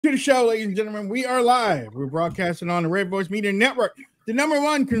To the show, ladies and gentlemen. We are live. We're broadcasting on the Red Voice Media Network, the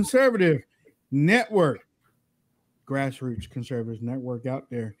 #1 conservative network, grassroots conservative network out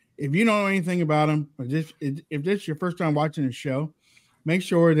there. If you don't know anything about them, if this is your first time watching the show, make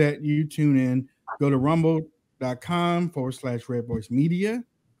sure that you tune in. Go to rumble.com/Red Voice Media.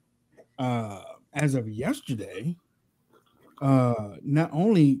 As of yesterday, not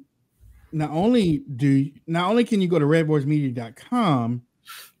only can you go to redvoicemedia.com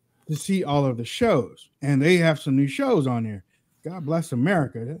to see all of the shows, and they have some new shows on there. God bless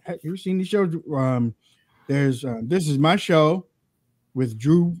America. Have you seen these shows? There's This Is My Show with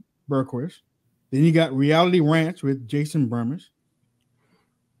Drew Berquist. Then you got Reality Rants with Jason Burmis.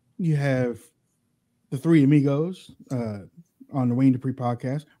 You have the Three Amigos on the Wayne Dupree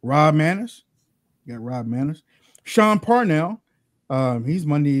podcast. Rob Maness. You got Rob Maness. Sean Parnell. He's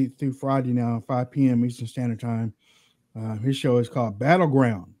Monday through Friday now, 5 p.m. Eastern Standard Time. His show is called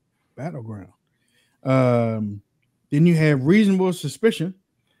Battleground. Then you have Reasonable Suspicion,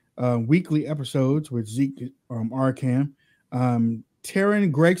 weekly episodes with Zeke Arcam.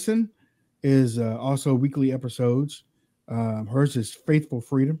 Taryn Gregson is also weekly episodes. Hers is Faithful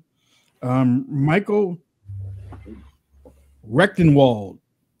Freedom. Michael Rechtenwald.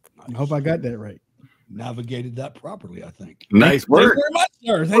 I hope I got that right. Navigated that properly, I think. Nice work. Thank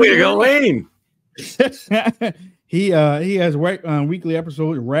you very much, Wayne. He has weekly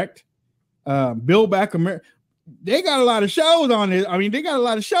episodes. Wrecked. Build Back America. They got a lot of shows on this. I mean, they got a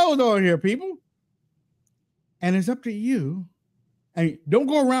lot of shows on here, people. And it's up to you. I mean, don't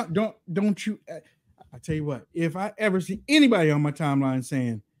go around. Don't you? I tell you what. If I ever see anybody on my timeline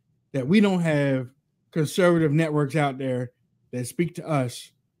saying that we don't have conservative networks out there that speak to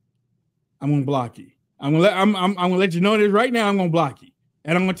us, I'm gonna block you. I'm gonna let you know this right now. I'm gonna block you,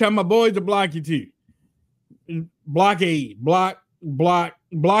 and I'm gonna tell my boys to block you too. Blockade, block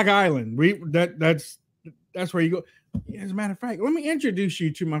island. That's where you go. As a matter of fact, let me introduce you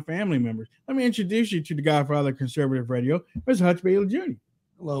to my family members. Let me introduce you to the Godfather of Conservative Radio, Mr. Hutch Bailey Jr.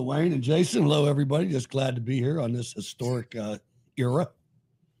 Hello, Wayne and Jason. Hello, everybody. Just glad to be here on this historic era.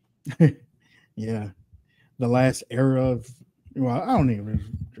 Yeah, the last era of. Well, I don't even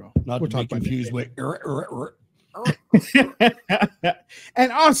draw. Not to be confused with.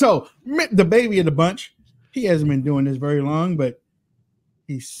 And also, the baby of the bunch. He hasn't been doing this very long, but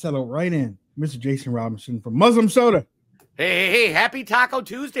he settled right in. Mr. Jason Robinson from Muslim Soda. Hey, happy Taco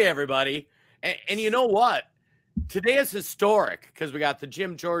Tuesday, everybody. And you know what? Today is historic because we got the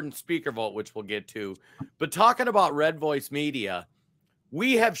Jim Jordan speaker vote, which we'll get to. But talking about Red Voice Media,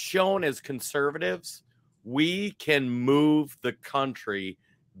 we have shown as conservatives, we can move the country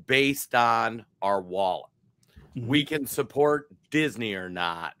based on our wallet. Mm-hmm. We can support Disney or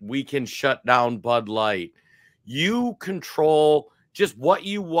not. We can shut down Bud Light. You control just what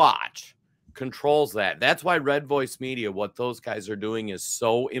you watch controls that. That's why Red Voice Media, what those guys are doing is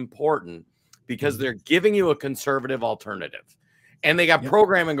so important because they're giving you a conservative alternative. And they got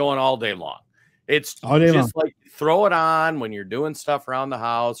programming going all day long. It's all day just long. Like throw it on when you're doing stuff around the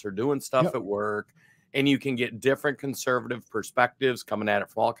house or doing stuff at work, and you can get different conservative perspectives coming at it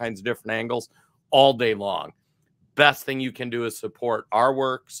from all kinds of different angles all day long. Best thing you can do is support our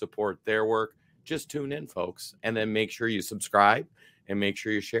work, support their work. Just tune in, folks, and then make sure you subscribe and make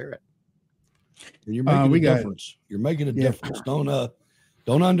sure you share it. And you're making a difference. You're making a difference. Don't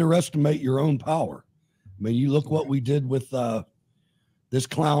underestimate your own power. I mean, you look what we did with this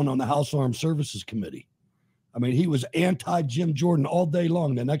clown on the House Armed Services Committee. I mean, he was anti-Jim Jordan all day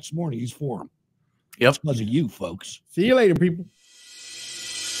long. The next morning, he's for him. Yep. Because of you, folks. See you later, people.